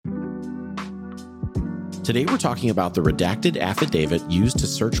Today we're talking about the redacted affidavit used to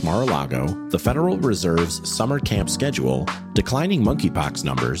search Mar-a-Lago, the Federal Reserve's summer camp schedule, declining monkeypox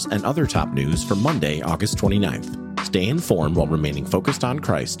numbers, and other top news for Monday, August 29th. Stay informed while remaining focused on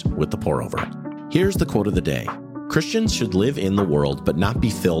Christ with the pour over. Here's the quote of the day. Christians should live in the world but not be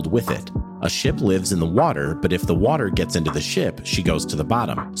filled with it. A ship lives in the water, but if the water gets into the ship, she goes to the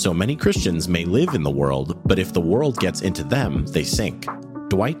bottom. So many Christians may live in the world, but if the world gets into them, they sink.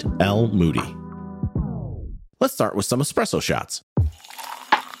 Dwight L. Moody. Let's start with some espresso shots.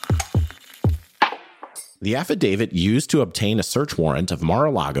 The affidavit used to obtain a search warrant of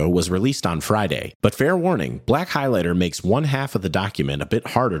Mar-a-Lago was released on Friday, but fair warning, black highlighter makes one half of the document a bit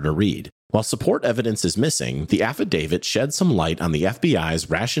harder to read. While support evidence is missing, the affidavit sheds some light on the FBI's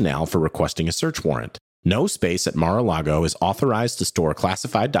rationale for requesting a search warrant. No space at Mar-a-Lago is authorized to store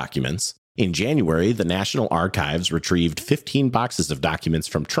classified documents. In January, the National Archives retrieved 15 boxes of documents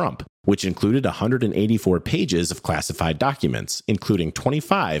from Trump, which included 184 pages of classified documents, including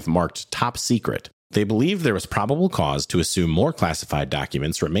 25 marked top secret. They believe there was probable cause to assume more classified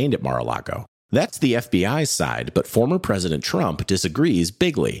documents remained at Mar-a-Lago. That's the FBI's side, but former President Trump disagrees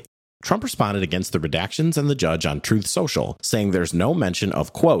bigly. Trump responded against the redactions and the judge on Truth Social, saying there's no mention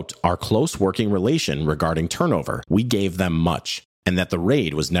of, quote, our close working relation regarding turnover. We gave them much, and that the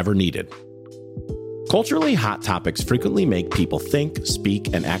raid was never needed. Culturally hot topics frequently make people think,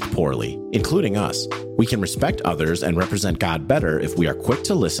 speak, and act poorly, including us. We can respect others and represent God better if we are quick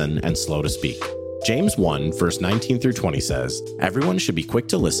to listen and slow to speak. James 1, verse 19 through 20 says, everyone should be quick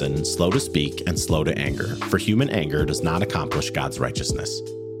to listen, slow to speak, and slow to anger, for human anger does not accomplish God's righteousness.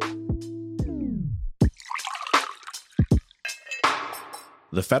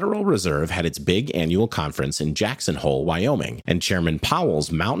 The Federal Reserve had its big annual conference in Jackson Hole, Wyoming, and Chairman Powell's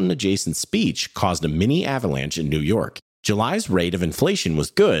mountain-adjacent speech caused a mini avalanche in New York. July's rate of inflation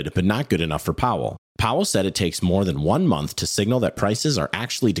was good, but not good enough for Powell. Powell said it takes more than 1 month to signal that prices are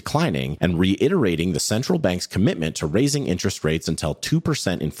actually declining and reiterating the central bank's commitment to raising interest rates until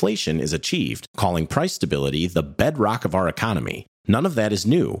 2% inflation is achieved, calling price stability the bedrock of our economy. None of that is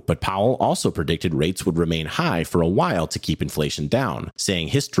new, but Powell also predicted rates would remain high for a while to keep inflation down, saying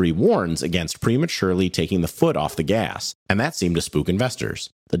history warns against prematurely taking the foot off the gas, and that seemed to spook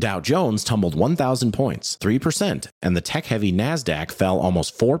investors. The Dow Jones tumbled 1,000 points, 3%, and the tech-heavy Nasdaq fell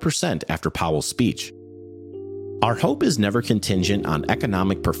almost 4% after Powell's speech. Our hope is never contingent on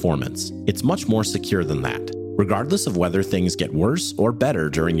economic performance. It's much more secure than that. Regardless of whether things get worse or better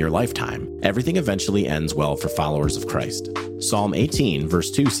during your lifetime, everything eventually ends well for followers of Christ. Psalm 18, verse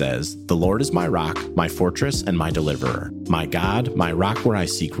 2 says, the Lord is my rock, my fortress, and my deliverer, my God, my rock where I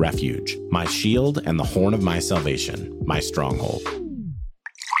seek refuge, my shield and the horn of my salvation, my stronghold.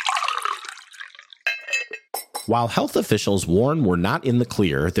 While health officials warn we're not in the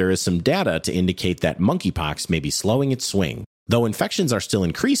clear, there is some data to indicate that monkeypox may be slowing its swing. Though infections are still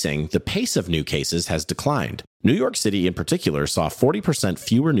increasing, the pace of new cases has declined. New York City in particular saw 40%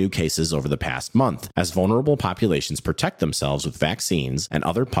 fewer new cases over the past month, as vulnerable populations protect themselves with vaccines and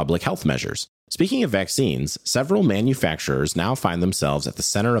other public health measures. Speaking of vaccines, several manufacturers now find themselves at the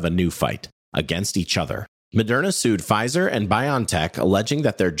center of a new fight, against each other. Moderna sued Pfizer and BioNTech, alleging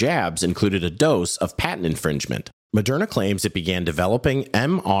that their jabs included a dose of patent infringement. Moderna claims it began developing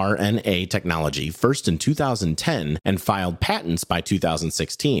mRNA technology first in 2010 and filed patents by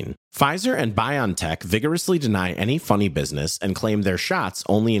 2016. Pfizer and BioNTech vigorously deny any funny business and claim their shots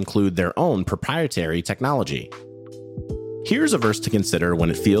only include their own proprietary technology. Here's a verse to consider when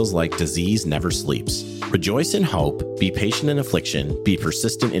it feels like disease never sleeps. Rejoice in hope, be patient in affliction, be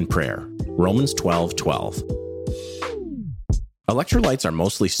persistent in prayer. Romans 12:12. Electrolytes are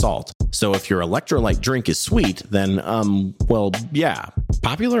mostly salt, so if your electrolyte drink is sweet, then, yeah.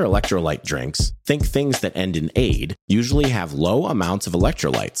 Popular electrolyte drinks, think things that end in "aid," usually have low amounts of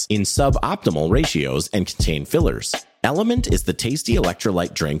electrolytes in suboptimal ratios and contain fillers. Element is the tasty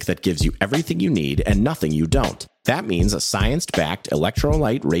electrolyte drink that gives you everything you need and nothing you don't. That means a science-backed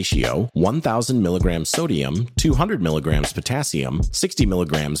electrolyte ratio, 1,000 milligrams sodium, 200 milligrams potassium, 60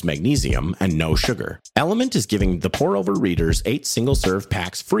 milligrams magnesium, and no sugar. Element is giving the pour-over readers 8 single-serve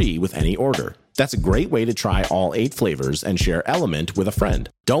packs free with any order. That's a great way to try all 8 flavors and share Element with a friend.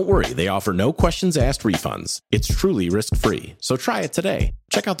 Don't worry, they offer no questions asked refunds. It's truly risk-free, so try it today.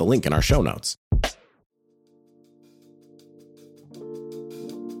 Check out the link in our show notes.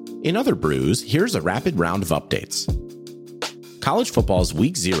 In other brews, here's a rapid round of updates. College football's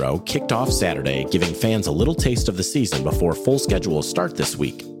Week 0 kicked off Saturday, giving fans a little taste of the season before full schedules start this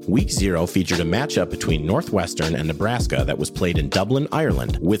week. Week 0 featured a matchup between Northwestern and Nebraska that was played in Dublin,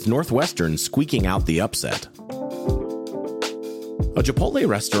 Ireland, with Northwestern squeaking out the upset. A Chipotle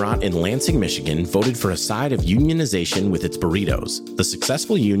restaurant in Lansing, Michigan voted for a side of unionization with its burritos. The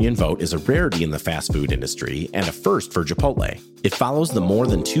successful union vote is a rarity in the fast food industry and a first for Chipotle. It follows the more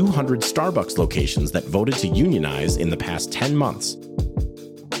than 200 Starbucks locations that voted to unionize in the past 10 months.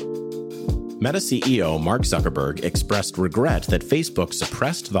 Meta CEO Mark Zuckerberg expressed regret that Facebook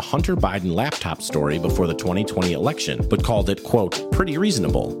suppressed the Hunter Biden laptop story before the 2020 election, but called it, quote, pretty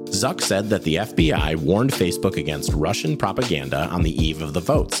reasonable. Zuck said that the FBI warned Facebook against Russian propaganda on the eve of the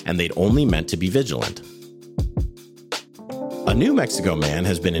votes, and they'd only meant to be vigilant. A New Mexico man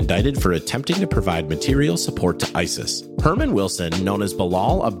has been indicted for attempting to provide material support to ISIS. Herman Wilson, known as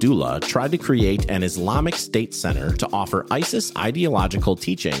Bilal Abdullah, tried to create an Islamic State center to offer ISIS ideological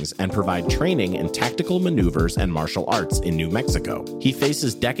teachings and provide training in tactical maneuvers and martial arts in New Mexico. He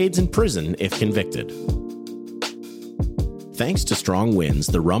faces decades in prison if convicted. Thanks to strong winds,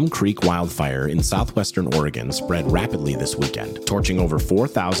 the Rum Creek wildfire in southwestern Oregon spread rapidly this weekend, torching over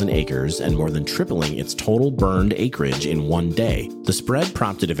 4,000 acres and more than tripling its total burned acreage in one day. The spread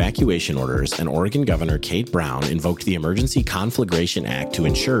prompted evacuation orders, and Oregon Governor Kate Brown invoked the Emergency Conflagration Act to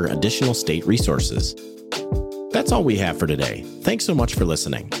ensure additional state resources. That's all we have for today. Thanks so much for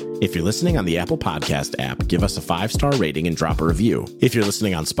listening. If you're listening on the Apple Podcast app, give us a 5-star rating and drop a review. If you're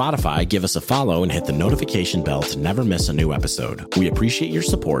listening on Spotify, give us a follow and hit the notification bell to never miss a new episode. We appreciate your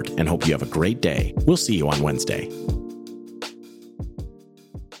support and hope you have a great day. We'll see you on Wednesday.